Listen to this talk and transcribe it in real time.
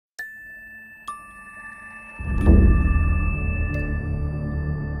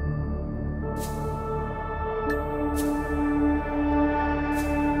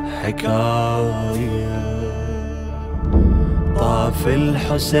حكاية. طاف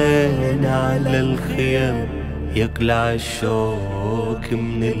الحسين على الخيم يقلع الشوك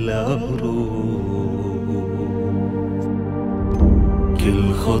من الأروف،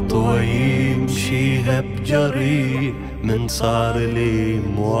 كل خطوة يمشيها بجري من صار لي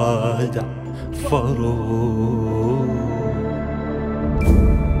موادع فروف.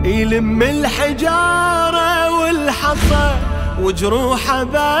 يلم الحجارة والحصى وجروحه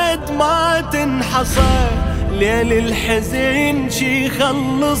بعد ما تنحصى، ليل الحزين شي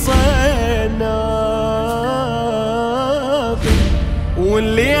خلصنا،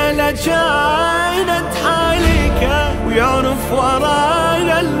 والليلة كانت حالكة ويعرف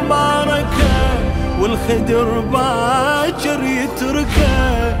ورانا المعركة، والخدر باكر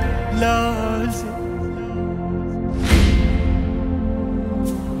يتركه لازم.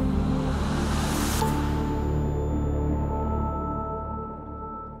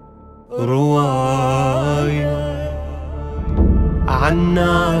 رواية عن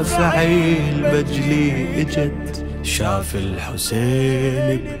نافعي البجلي اجت، شاف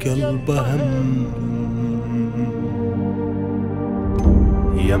الحسين بقلبه هم،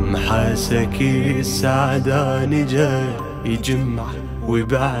 يم حاسكي السعدان جا يجمع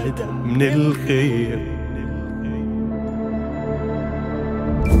ويبعد من الخير،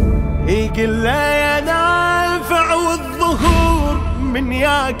 يقول له يا نافع والظهور من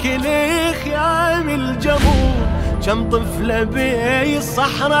ياكل خيام الجمور، كم طفلة بي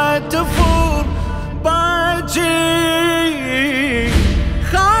الصحراء تفور، باجي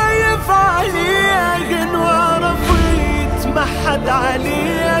خايف عليهن ورفيت ما حد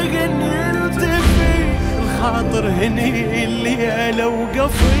عليهن يلتفي، الخاطر هني الليلة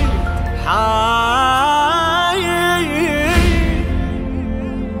وقفيت حايي.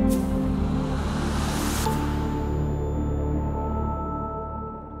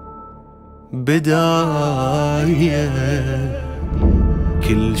 بداية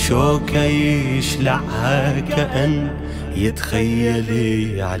كل شوكة يشلعها كأن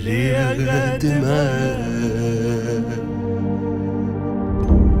يتخيلي عليها دماء،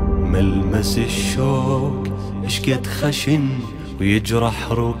 ملمس الشوك اشقد خشن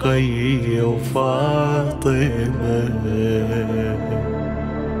ويجرح رقية وفاطمة،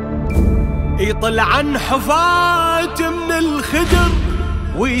 يطلع عن حفاة من الخدر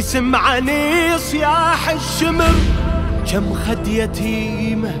ويسمعني صياح الشمر، كم خد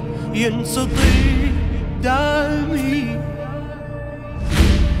يتيمة ينسطي دامي،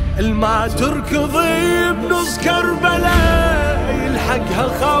 الما تركضي بنص كربلاء يلحقها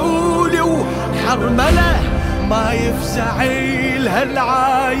خولي وحرملة، ما يفزعي لها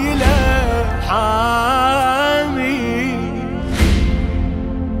العايلة حامي.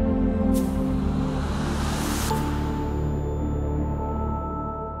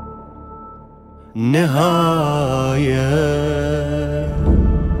 نهاية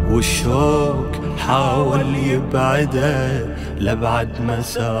والشوق حاول يبعده لبعد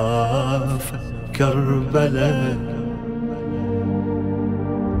مسافة كربلاء،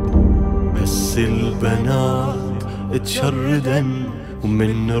 بس البنات تشردن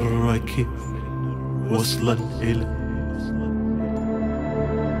ومن الركب وصلا إلى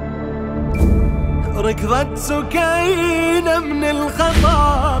ركضت سكينة من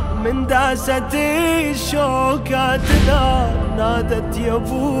الخطر، من داسة الشوكات نار، نادت يا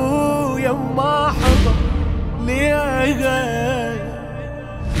ابويا وما حضر ليه،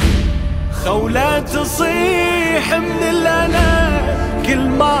 خولة تصيح من الألم كل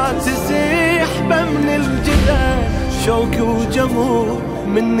ما تزيح من الجبال، شوك وجمور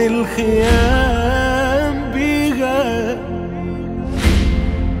من الخيام بيها.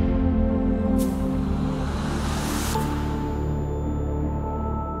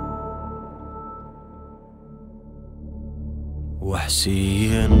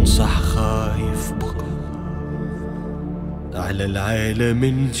 وحسين صح خايف بقى على العيلة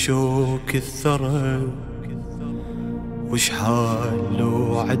من شوك الثرى، وش حال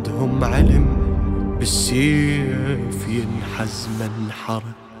لو عدهم علم بالسيف ينحز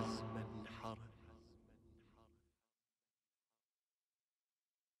منحرة.